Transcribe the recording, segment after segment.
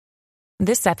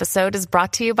This episode is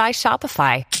brought to you by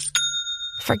Shopify.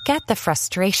 Forget the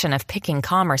frustration of picking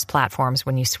commerce platforms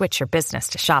when you switch your business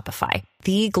to Shopify,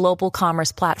 the global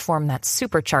commerce platform that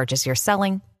supercharges your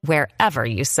selling wherever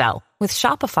you sell. With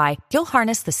Shopify, you'll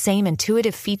harness the same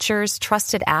intuitive features,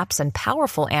 trusted apps, and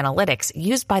powerful analytics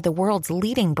used by the world's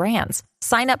leading brands.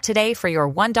 Sign up today for your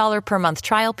 $1 per month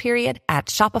trial period at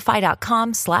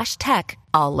shopify.com/tech,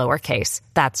 all lowercase.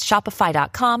 That's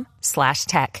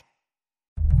shopify.com/tech.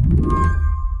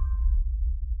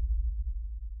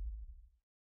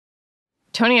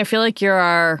 Tony, I feel like you're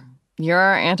our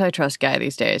antitrust guy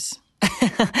these days.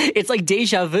 It's like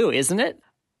deja vu, isn't it?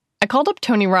 I called up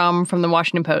Tony Romm from the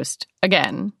Washington Post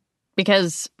again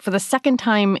because for the second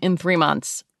time in 3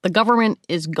 months, the government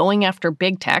is going after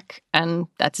big tech, and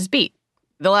that's his beat.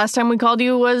 The last time we called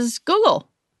you was Google.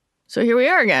 So here we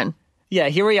are again. Yeah,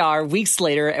 here we are weeks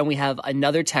later, and we have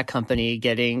another tech company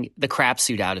getting the crap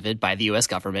suit out of it by the U.S.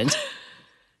 government.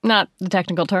 Not the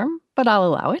technical term, but I'll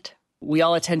allow it. We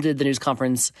all attended the news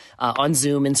conference on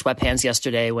Zoom in sweatpants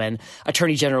yesterday when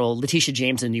Attorney General Letitia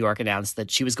James in New York announced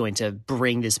that she was going to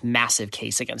bring this massive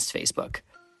case against Facebook.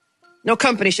 No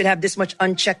company should have this much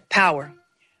unchecked power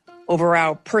over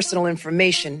our personal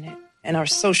information and our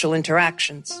social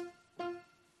interactions.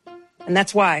 And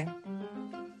that's why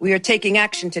we are taking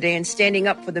action today and standing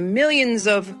up for the millions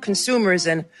of consumers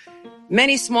and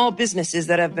many small businesses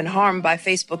that have been harmed by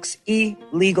Facebook's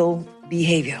illegal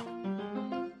behavior.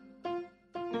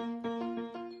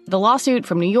 The lawsuit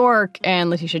from New York and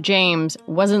Letitia James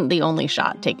wasn't the only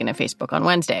shot taken at Facebook on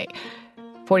Wednesday.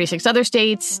 46 other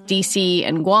states, D.C.,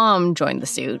 and Guam joined the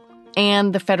suit,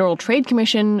 and the Federal Trade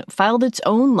Commission filed its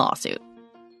own lawsuit.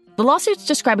 The lawsuits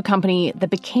describe a company that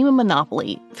became a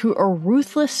monopoly through a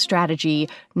ruthless strategy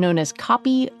known as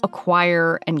copy,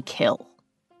 acquire, and kill.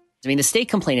 I mean, the state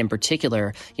complaint in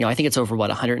particular, I think it's over,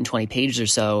 120 pages or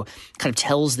so, kind of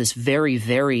tells this very,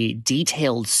 very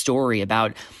detailed story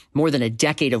about more than a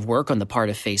decade of work on the part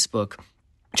of Facebook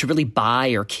to really buy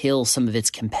or kill some of its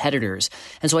competitors.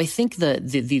 And so I think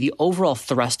the overall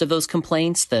thrust of those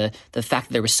complaints, the fact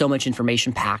that there was so much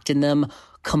information packed in them,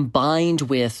 combined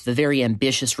with the very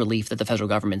ambitious relief that the federal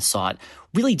government sought,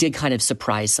 really did kind of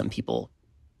surprise some people.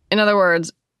 In other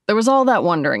words, there was all that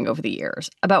wondering over the years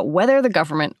about whether the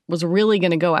government was really going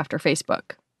to go after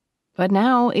Facebook. But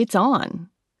now it's on.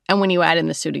 And when you add in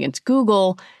the suit against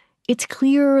Google, it's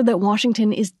clear that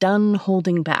Washington is done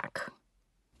holding back.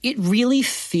 It really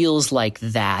feels like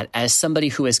that as somebody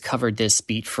who has covered this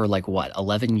beat for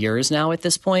 11 years now at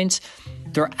this point.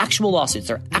 There are actual lawsuits,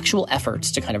 there are actual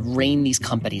efforts to kind of rein these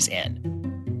companies in.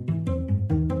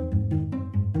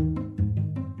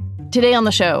 Today on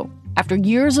the show, after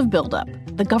years of buildup,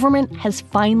 the government has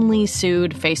finally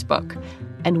sued Facebook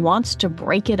and wants to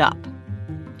break it up.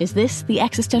 Is this the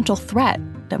existential threat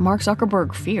that Mark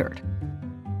Zuckerberg feared?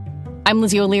 I'm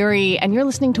Lizzie O'Leary, and you're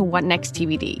listening to What Next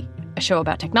TBD, a show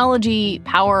about technology,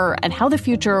 power, and how the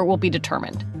future will be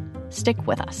determined. Stick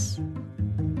with us.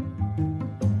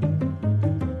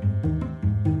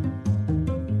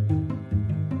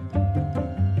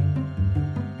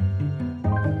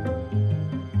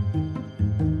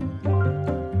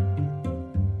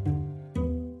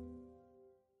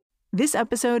 This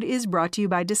episode is brought to you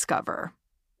by Discover.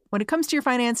 When it comes to your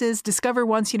finances, Discover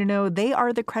wants you to know they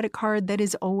are the credit card that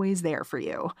is always there for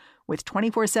you. With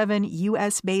 24/7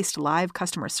 U.S.-based live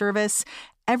customer service,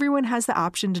 everyone has the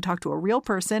option to talk to a real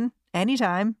person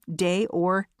anytime, day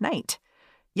or night.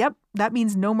 Yep, that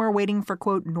means no more waiting for,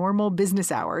 quote, normal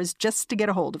business hours just to get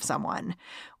a hold of someone.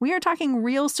 We are talking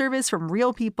real service from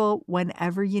real people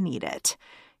whenever you need it.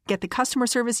 Get the customer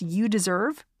service you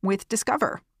deserve with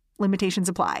Discover. Limitations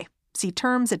apply. See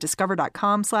terms at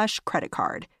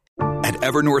discover.com/creditcard. At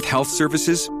Evernorth Health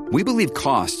Services, we believe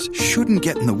costs shouldn't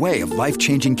get in the way of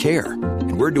life-changing care,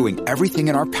 and we're doing everything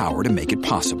in our power to make it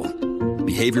possible.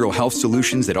 Behavioral health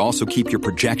solutions that also keep your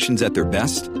projections at their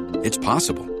best? It's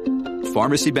possible.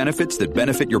 Pharmacy benefits that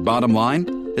benefit your bottom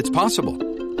line? It's possible.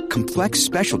 Complex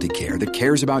specialty care that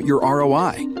cares about your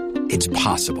ROI? It's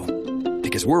possible.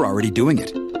 Because we're already doing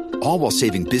it. All while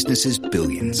saving businesses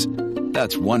billions.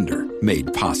 That's Wonder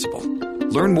made possible.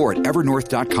 Learn more at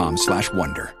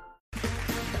evernorth.com/wonder.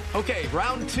 Okay,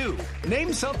 round two.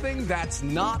 Name something that's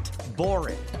not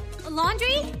boring. A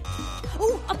laundry?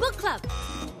 Ooh, a book club.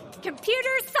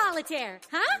 Computer solitaire,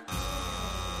 huh?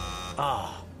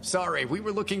 Ah, sorry, we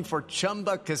were looking for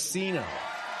Chumba Casino.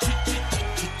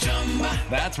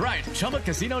 That's right,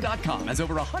 ChumbaCasino.com has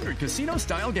over 100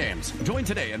 casino-style games. Join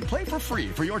today and play for free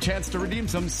for your chance to redeem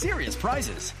some serious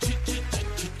prizes.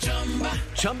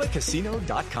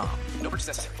 ChumbaCasino.com. No purchase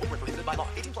necessary. Void where prohibited by law.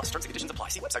 18+ terms and conditions apply.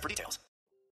 See website for details.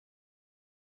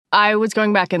 I was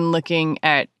going back and looking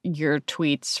at your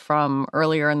tweets from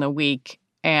earlier in the week,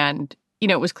 and,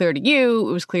 it was clear to you,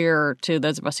 it was clear to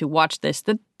those of us who watched this,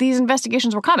 that these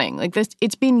investigations were coming. Like this,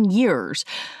 it's been years.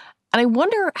 And I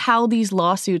wonder how these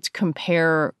lawsuits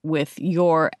compare with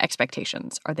your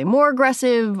expectations. Are they more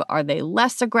aggressive? Are they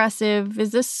less aggressive?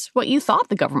 Is this what you thought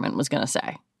the government was going to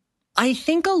say? I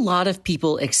think a lot of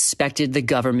people expected the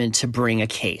government to bring a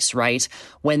case, right?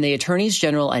 When the attorneys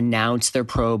general announced their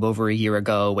probe over a year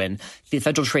ago, when the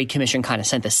Federal Trade Commission kind of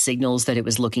sent the signals that it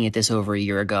was looking at this over a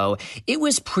year ago, it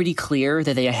was pretty clear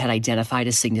that they had identified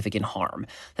a significant harm,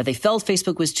 that they felt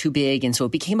Facebook was too big. And so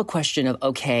it became a question of,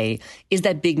 okay, is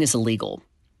that bigness illegal?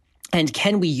 And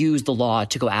can we use the law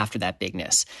to go after that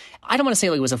bigness? I don't want to say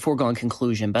like it was a foregone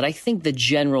conclusion, but I think the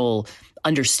general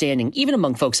understanding, even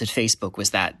among folks at Facebook, was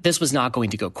that this was not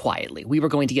going to go quietly. We were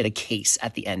going to get a case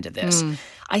at the end of this.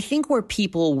 I think where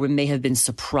people may have been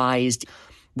surprised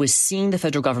was seeing the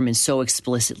federal government so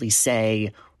explicitly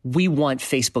say, we want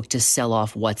Facebook to sell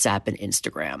off WhatsApp and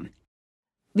Instagram.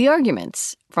 The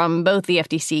arguments from both the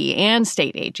FTC and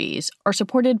state AGs are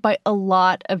supported by a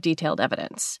lot of detailed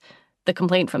evidence. The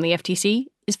complaint from the FTC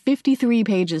is 53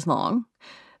 pages long.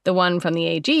 The one from the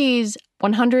AGs,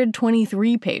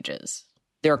 123 pages.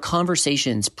 There are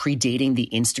conversations predating the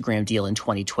Instagram deal in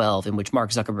 2012 in which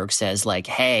Mark Zuckerberg says, like,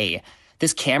 hey,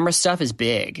 this camera stuff is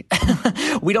big.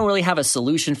 We don't really have a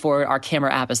solution for it. Our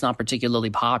camera app is not particularly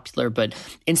popular, but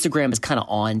Instagram is kind of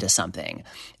on to something.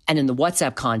 And in the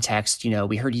WhatsApp context,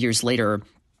 we heard years later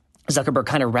Zuckerberg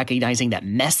kind of recognizing that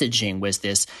messaging was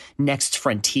this next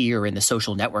frontier in the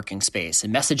social networking space,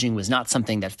 and messaging was not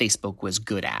something that Facebook was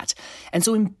good at. And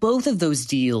so in both of those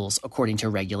deals, according to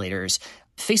regulators,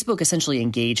 Facebook essentially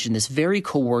engaged in this very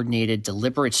coordinated,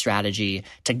 deliberate strategy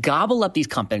to gobble up these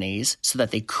companies so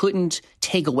that they couldn't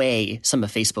take away some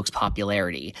of Facebook's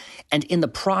popularity. And in the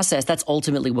process, that's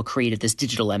ultimately what created this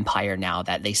digital empire now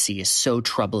that they see is so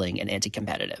troubling and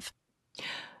anti-competitive.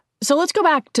 So let's go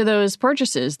back to those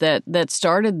purchases that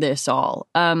started this all.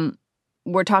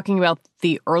 We're talking about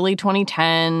the early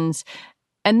 2010s.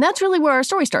 And that's really where our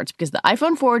story starts, because the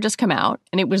iPhone 4 just came out,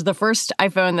 and it was the first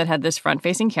iPhone that had this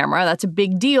front-facing camera. That's a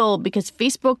big deal because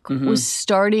Facebook was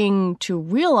starting to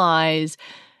realize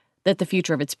that the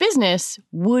future of its business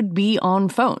would be on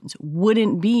phones,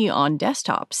 wouldn't be on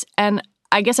desktops. And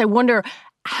I guess I wonder,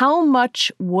 how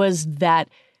much was that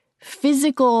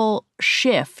physical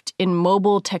shift in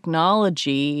mobile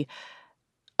technology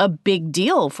a big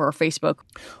deal for Facebook?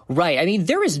 Right. I mean,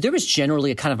 there was generally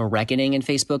a kind of a reckoning in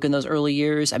Facebook in those early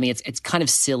years. I mean, it's kind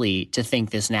of silly to think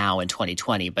this now in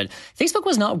 2020, but Facebook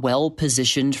was not well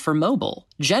positioned for mobile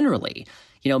generally.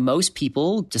 Most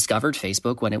people discovered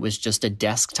Facebook when it was just a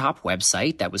desktop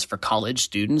website that was for college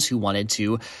students who wanted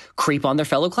to creep on their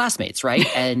fellow classmates, right?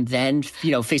 And then,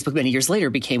 Facebook many years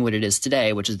later became what it is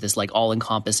today, which is this like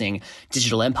all-encompassing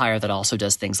digital empire that also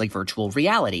does things like virtual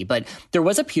reality. But there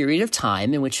was a period of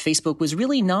time in which Facebook was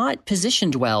really not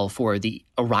positioned well for the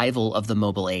arrival of the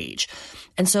mobile age.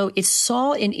 And so it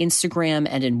saw in Instagram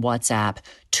and in WhatsApp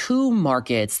two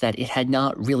markets that it had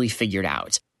not really figured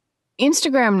out.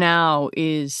 Instagram now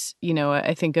is,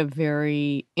 I think a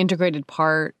very integrated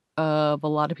part of a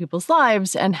lot of people's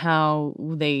lives and how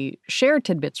they share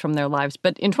tidbits from their lives.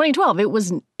 But in 2012,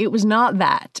 it was not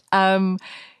that. Can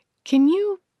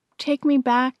you take me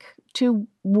back to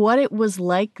what it was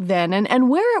like then and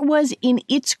where it was in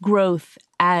its growth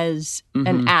as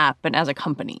an app and as a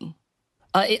company?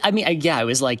 It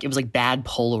was like bad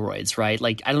Polaroids, right?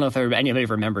 Like, I don't know if anybody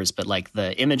remembers, but like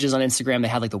the images on Instagram, they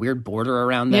had like the weird border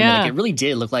around them. Yeah. Like, it really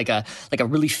did look like a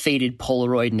really faded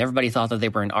Polaroid, and everybody thought that they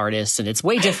were an artist. And it's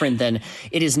way different than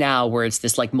it is now, where it's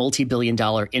this like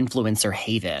multi-billion-dollar influencer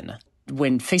haven.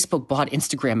 When Facebook bought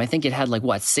Instagram, I think it had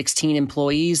 16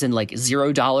 employees and like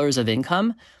 $0 of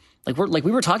income. We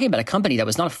were talking about a company that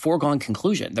was not a foregone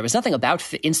conclusion. There was nothing about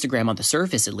Instagram on the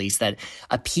surface, at least, that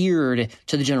appeared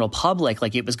to the general public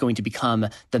like it was going to become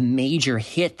the major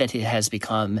hit that it has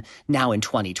become now in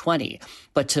 2020.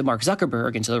 But to Mark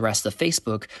Zuckerberg and to the rest of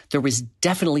Facebook, there was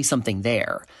definitely something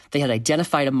there. They had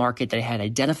identified a market, they had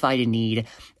identified a need.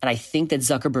 And I think that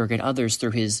Zuckerberg and others,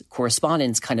 through his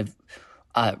correspondence, kind of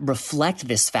reflect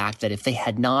this fact that if they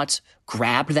had not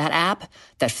grabbed that app,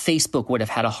 that Facebook would have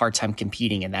had a hard time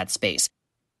competing in that space.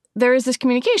 There is this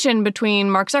communication between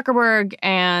Mark Zuckerberg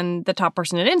and the top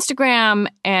person at Instagram,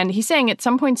 and he's saying at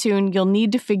some point soon, you'll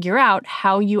need to figure out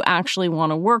how you actually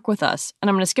want to work with us. And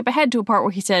I'm going to skip ahead to a part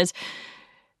where he says,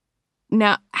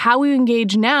 now, how we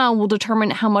engage now will determine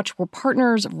how much we're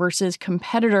partners versus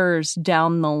competitors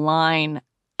down the line.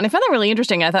 And I found that really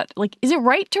interesting. I thought, is it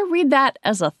right to read that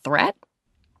as a threat?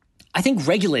 I think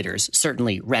regulators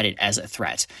certainly read it as a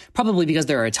threat, probably because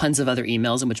there are tons of other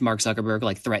emails in which Mark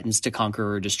Zuckerberg threatens to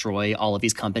conquer or destroy all of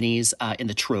these companies in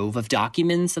the trove of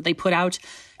documents that they put out.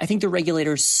 I think the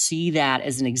regulators see that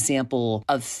as an example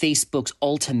of Facebook's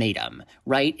ultimatum,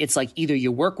 right? It's like either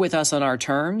you work with us on our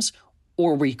terms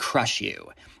or we crush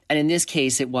you. And in this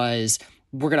case, it was,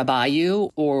 we're going to buy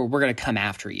you or we're going to come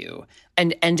after you.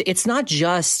 And it's not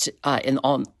just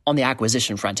on the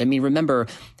acquisition front. I mean, remember,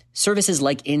 services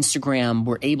like Instagram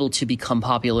were able to become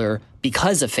popular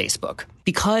because of Facebook,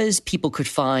 because people could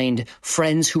find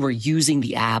friends who were using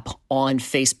the app on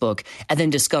Facebook and then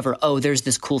discover, oh, there's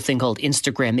this cool thing called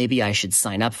Instagram. Maybe I should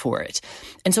sign up for it.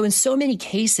 And so in so many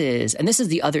cases, and this is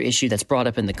the other issue that's brought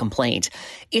up in the complaint,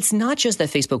 it's not just that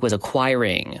Facebook was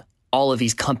acquiring all of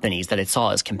these companies that it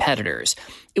saw as competitors.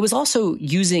 It was also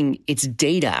using its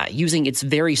data, using its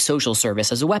very social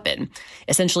service as a weapon,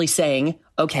 essentially saying,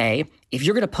 okay, if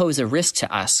you're going to pose a risk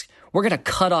to us, we're going to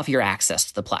cut off your access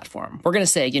to the platform. We're going to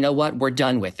say, you know what, we're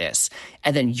done with this.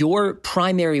 And then your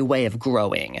primary way of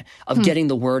growing, of getting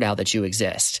the word out that you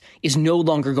exist, is no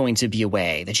longer going to be a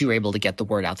way that you're able to get the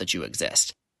word out that you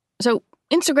exist. So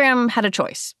Instagram had a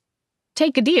choice.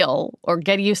 Take a deal or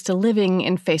get used to living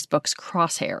in Facebook's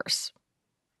crosshairs.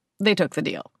 They took the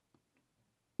deal,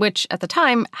 which at the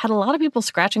time had a lot of people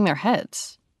scratching their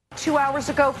heads. 2 hours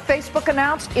ago, Facebook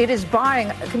announced it is buying,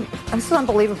 this is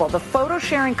unbelievable, the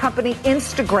photo-sharing company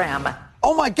Instagram.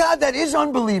 Oh, my God, that is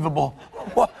unbelievable.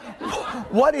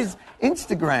 What is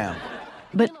Instagram?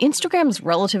 But Instagram's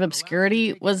relative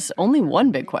obscurity was only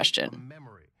one big question.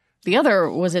 The other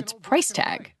was its price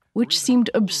tag, which seemed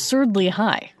absurdly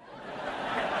high.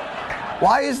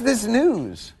 Why is this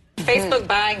news? Facebook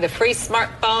buying the free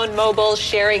smartphone mobile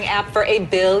sharing app for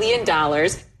 $1 billion.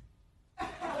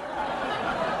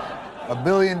 $1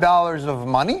 billion of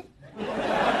money?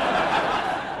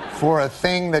 For a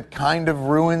thing that kind of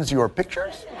ruins your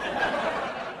pictures?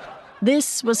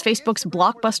 This was Facebook's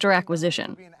blockbuster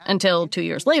acquisition until 2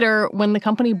 years later when the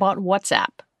company bought WhatsApp,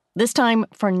 this time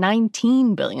for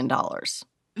 $19 billion.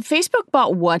 Facebook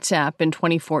bought WhatsApp in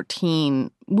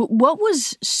 2014. What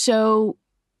was so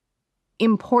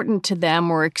important to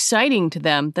them or exciting to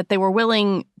them that they were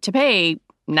willing to pay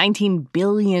 $19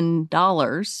 billion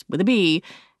with a B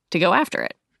to go after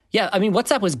it? Yeah, I mean,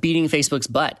 WhatsApp was beating Facebook's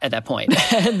butt at that point.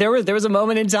 There was a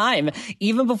moment in time,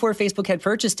 even before Facebook had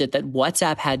purchased it, that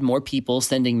WhatsApp had more people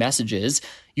sending messages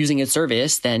using its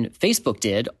service than Facebook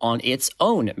did on its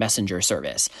own messenger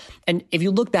service. And if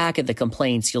you look back at the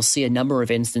complaints, you'll see a number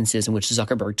of instances in which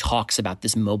Zuckerberg talks about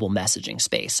this mobile messaging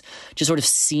space, just sort of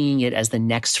seeing it as the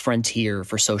next frontier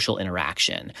for social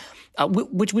interaction.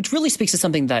 Which really speaks to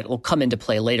something that will come into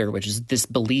play later, which is this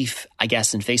belief, I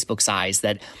guess, in Facebook's eyes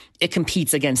that it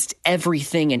competes against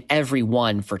everything and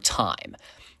everyone for time.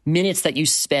 Minutes that you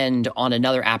spend on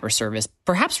another app or service,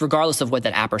 perhaps regardless of what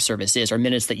that app or service is, are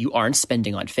minutes that you aren't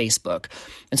spending on Facebook.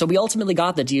 And so we ultimately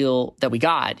got the deal that we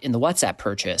got in the WhatsApp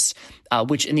purchase,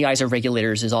 which in the eyes of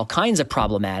regulators is all kinds of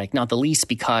problematic, not the least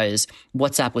because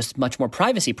WhatsApp was much more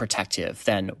privacy protective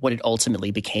than what it ultimately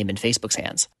became in Facebook's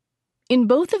hands. In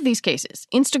both of these cases,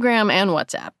 Instagram and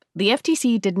WhatsApp, the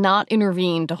FTC did not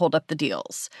intervene to hold up the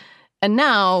deals. And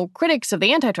now critics of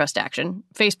the antitrust action,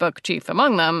 Facebook chief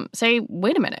among them, say,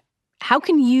 wait a minute, how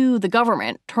can you, the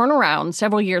government, turn around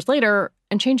several years later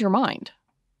and change your mind?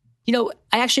 You know,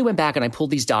 I actually went back and I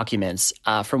pulled these documents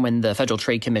from when the Federal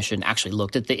Trade Commission actually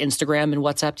looked at the Instagram and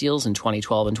WhatsApp deals in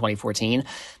 2012 and 2014.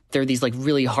 They're these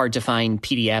really hard to find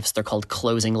PDFs. They're called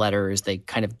closing letters. They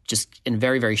kind of just, in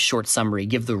very, very short summary,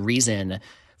 give the reason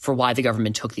for why the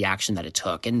government took the action that it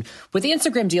took. And with the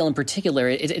Instagram deal in particular,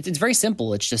 it's very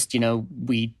simple. It's just,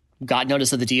 we got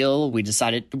notice of the deal. We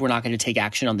decided we're not going to take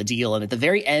action on the deal. And at the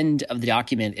very end of the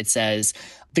document, it says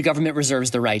the government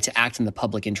reserves the right to act in the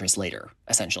public interest later,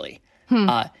 essentially.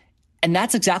 And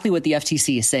that's exactly what the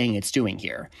FTC is saying it's doing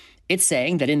here. It's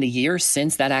saying that in the years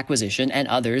since that acquisition and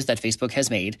others that Facebook has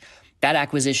made, that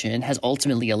acquisition has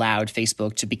ultimately allowed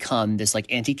Facebook to become this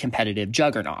anti-competitive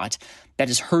juggernaut that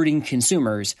is hurting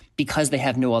consumers because they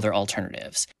have no other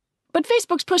alternatives. But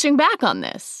Facebook's pushing back on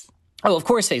this. Oh, of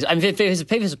course,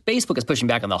 Facebook is pushing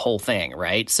back on the whole thing,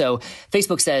 right? So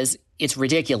Facebook says it's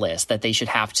ridiculous that they should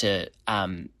have to,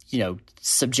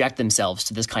 subject themselves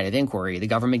to this kind of inquiry. The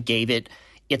government gave it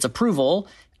its approval,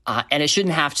 and it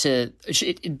shouldn't have to.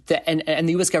 And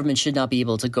the U.S. government should not be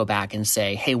able to go back and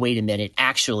say, "Hey, wait a minute,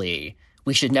 actually,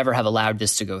 we should never have allowed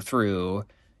this to go through."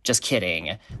 Just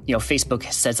kidding.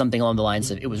 Facebook said something along the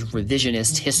lines of it was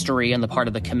revisionist history on the part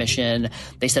of the commission.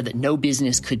 They said that no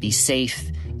business could be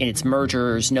safe in its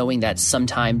mergers, knowing that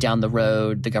sometime down the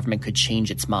road, the government could change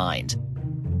its mind.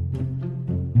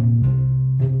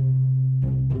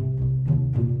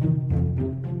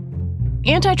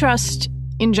 Antitrust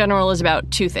in general is about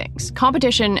two things: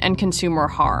 competition and consumer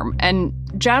harm. And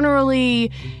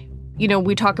generally,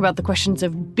 we talk about the questions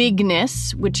of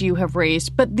bigness, which you have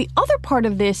raised. But the other part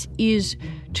of this is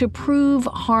to prove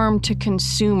harm to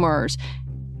consumers.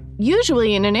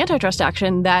 Usually in an antitrust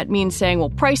action, that means saying, well,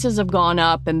 prices have gone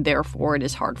up and therefore it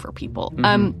is hard for people.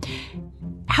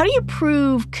 How do you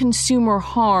prove consumer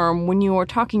harm when you are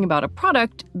talking about a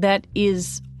product that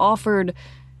is offered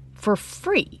for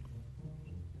free?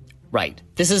 Right.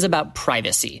 This is about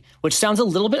privacy, which sounds a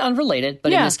little bit unrelated,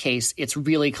 but in this case, it's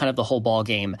really kind of the whole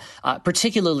ballgame,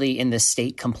 particularly in the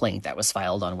state complaint that was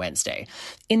filed on Wednesday.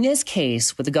 In this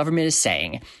case, what the government is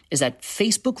saying is that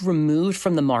Facebook removed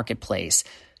from the marketplace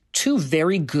two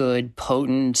very good,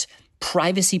 potent,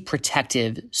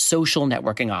 privacy-protective social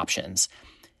networking options,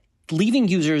 leaving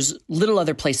users little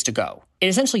other place to go. It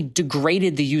essentially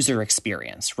degraded the user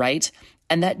experience, right?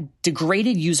 And that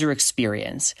degraded user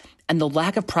experience and the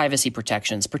lack of privacy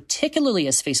protections, particularly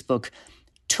as Facebook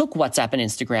took WhatsApp and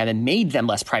Instagram and made them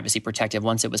less privacy protective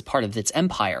once it was part of its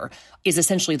empire, is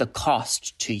essentially the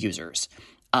cost to users.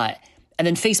 And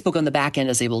then Facebook on the back end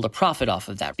is able to profit off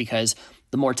of that because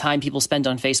the more time people spend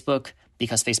on Facebook,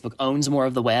 because Facebook owns more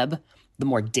of the web, the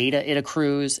more data it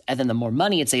accrues, and then the more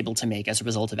money it's able to make as a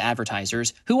result of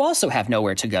advertisers who also have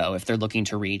nowhere to go if they're looking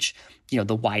to reach,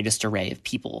 the widest array of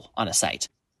people on a site.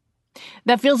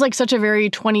 That feels like such a very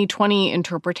 2020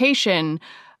 interpretation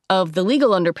of the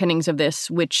legal underpinnings of this,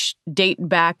 which date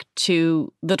back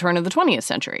to the turn of the 20th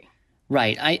century.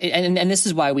 Right. And this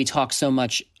is why we talk so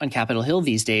much on Capitol Hill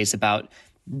these days about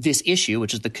this issue,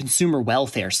 which is the consumer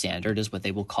welfare standard, is what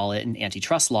they will call it in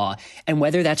antitrust law, and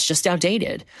whether that's just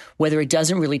outdated, whether it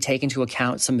doesn't really take into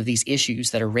account some of these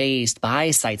issues that are raised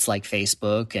by sites like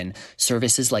Facebook and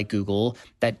services like Google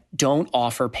that don't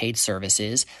offer paid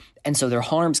services. And so their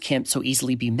harms can't so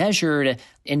easily be measured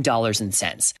in dollars and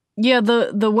cents. Yeah,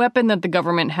 the weapon that the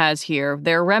government has here,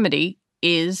 their remedy,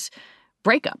 is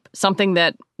breakup, something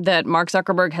that Mark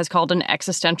Zuckerberg has called an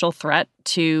existential threat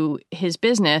to his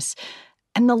business.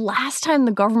 And the last time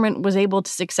the government was able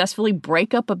to successfully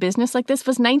break up a business like this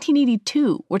was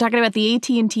 1982. We're talking about the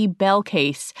AT&T Bell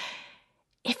case.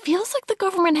 It feels like the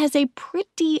government has a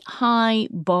pretty high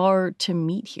bar to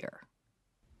meet here.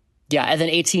 Yeah, and then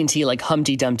AT&T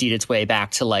Humpty Dumpty'd its way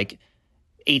back to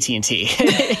AT&T.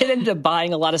 It ended up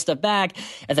buying a lot of stuff back,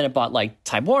 and then it bought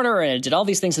Time Warner, and it did all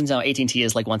these things, and now AT&T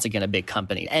is once again a big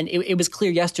company. And it was clear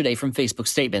yesterday from Facebook's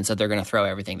statements that they're going to throw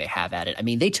everything they have at it. I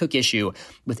mean, they took issue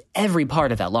with every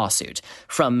part of that lawsuit,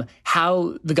 from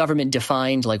how the government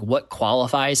defined what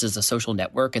qualifies as a social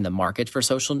network and the market for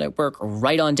social network,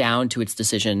 right on down to its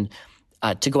decision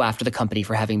to go after the company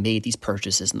for having made these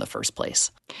purchases in the first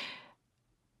place.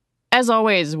 As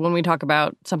always, when we talk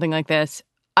about something like this,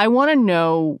 I want to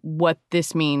know what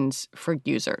this means for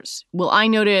users. Will I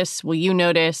notice? Will you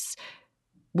notice?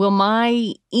 Will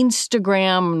my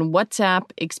Instagram and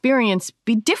WhatsApp experience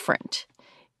be different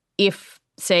if,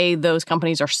 say, those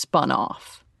companies are spun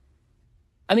off?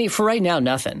 I mean, for right now,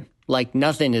 nothing.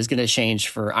 Nothing is going to change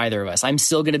for either of us. I'm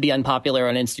still going to be unpopular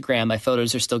on Instagram. My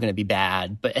photos are still going to be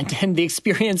bad, and the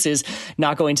experience is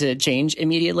not going to change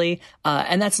immediately.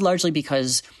 And that's largely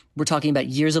because we're talking about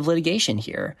years of litigation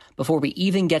here before we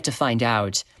even get to find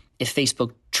out if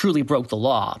Facebook truly broke the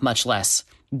law, much less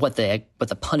what the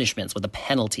punishments, what the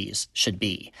penalties should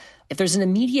be. If there's an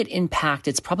immediate impact,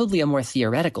 it's probably a more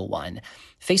theoretical one.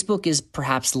 Facebook is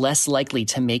perhaps less likely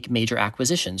to make major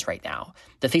acquisitions right now.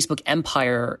 The Facebook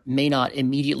empire may not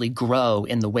immediately grow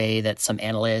in the way that some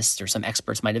analysts or some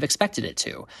experts might have expected it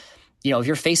to. If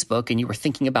you're Facebook and you were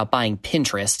thinking about buying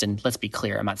Pinterest, and let's be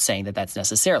clear, I'm not saying that that's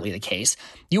necessarily the case,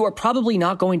 you are probably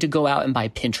not going to go out and buy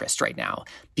Pinterest right now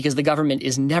because the government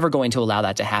is never going to allow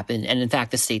that to happen. And in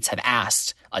fact, the states have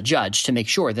asked a judge to make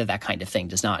sure that that kind of thing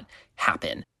does not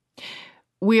happen.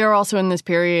 We are also in this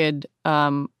period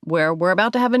where we're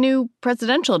about to have a new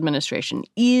presidential administration.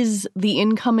 Is the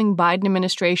incoming Biden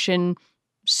administration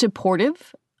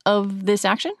supportive of this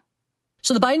action?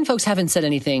 So the Biden folks haven't said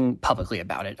anything publicly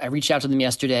about it. I reached out to them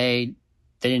yesterday.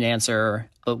 They didn't answer,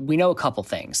 but we know a couple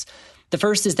things. The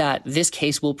first is that this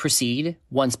case will proceed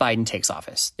once Biden takes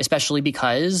office, especially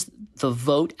because the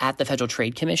vote at the Federal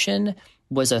Trade Commission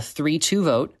was a 3-2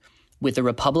 vote, with the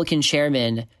Republican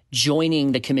chairman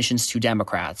joining the commission's two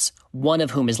Democrats, one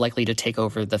of whom is likely to take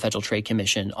over the Federal Trade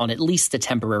Commission on at least a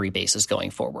temporary basis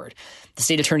going forward. The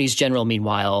state attorneys general,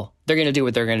 meanwhile, they're going to do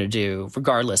what they're going to do,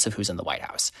 regardless of who's in the White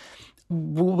House.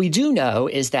 What we do know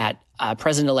is that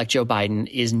President-elect Joe Biden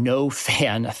is no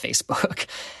fan of Facebook.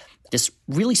 This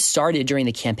really started during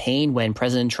the campaign when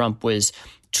President Trump was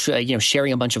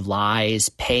sharing a bunch of lies,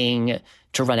 paying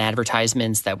to run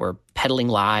advertisements that were peddling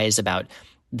lies about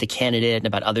the candidate and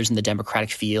about others in the Democratic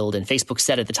field. And Facebook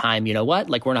said at the time, you know what,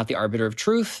 like, we're not the arbiter of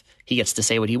truth. He gets to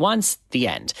say what he wants, the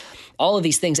end. All of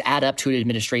these things add up to an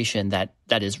administration that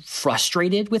is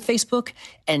frustrated with Facebook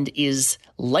and is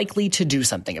likely to do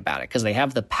something about it because they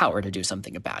have the power to do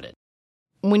something about it.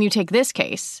 When you take this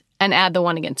case and add the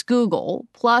one against Google,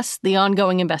 plus the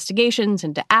ongoing investigations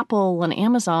into Apple and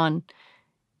Amazon,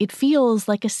 it feels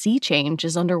like a sea change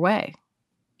is underway.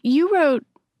 You wrote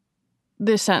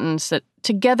this sentence that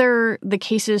together the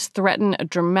cases threaten a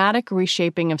dramatic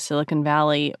reshaping of Silicon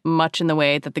Valley, much in the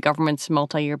way that the government's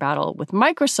multi-year battle with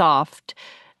Microsoft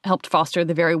helped foster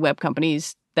the very web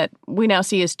companies that we now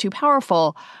see as too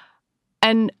powerful.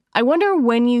 And I wonder,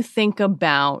 when you think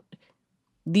about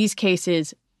these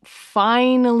cases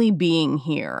finally being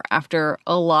here after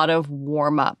a lot of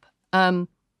warm up,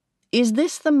 is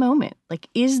this the moment? Like,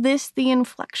 is this the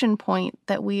inflection point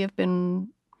that we have been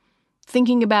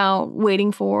thinking about,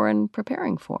 waiting for, and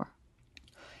preparing for?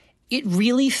 It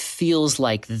really feels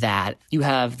like that. You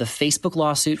have the Facebook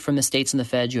lawsuit from the states and the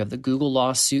feds. You have the Google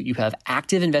lawsuit. You have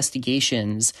active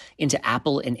investigations into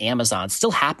Apple and Amazon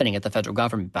still happening at the federal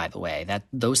government, by the way.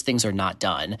 Those things are not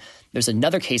done. There's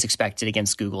another case expected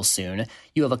against Google soon.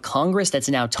 You have a Congress that's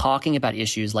now talking about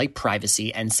issues like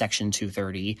privacy and Section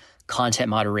 230, content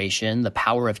moderation, the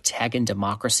power of tech and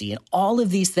democracy, and all of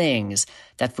these things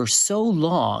that for so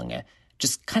long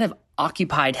just kind of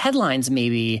occupied headlines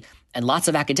maybe, and lots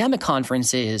of academic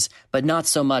conferences, but not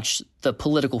so much the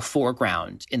political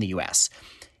foreground in the U.S.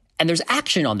 And there's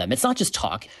action on them. It's not just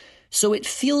talk. So it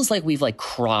feels like we've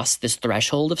crossed this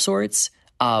threshold of sorts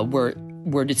where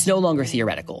it's no longer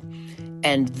theoretical.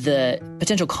 And the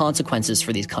potential consequences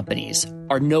for these companies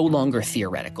are no longer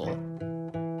theoretical.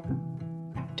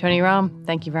 Tony Romm,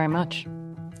 thank you very much.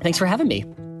 Thanks for having me.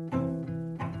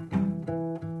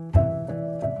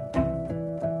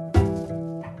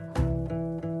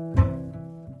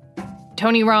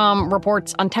 Tony Romm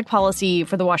reports on tech policy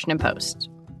for The Washington Post.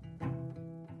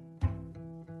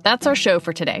 That's our show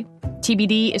for today.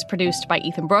 TBD is produced by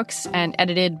Ethan Brooks and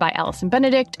edited by Allison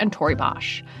Benedict and Tori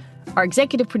Bosch. Our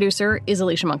executive producer is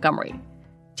Alicia Montgomery.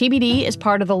 TBD is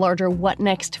part of the larger What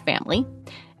Next family,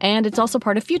 and it's also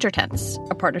part of Future Tense,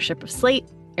 a partnership of Slate,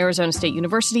 Arizona State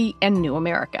University, and New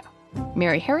America.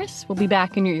 Mary Harris will be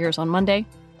back in your ears on Monday.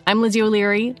 I'm Lizzie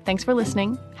O'Leary. Thanks for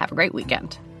listening. Have a great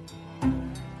weekend.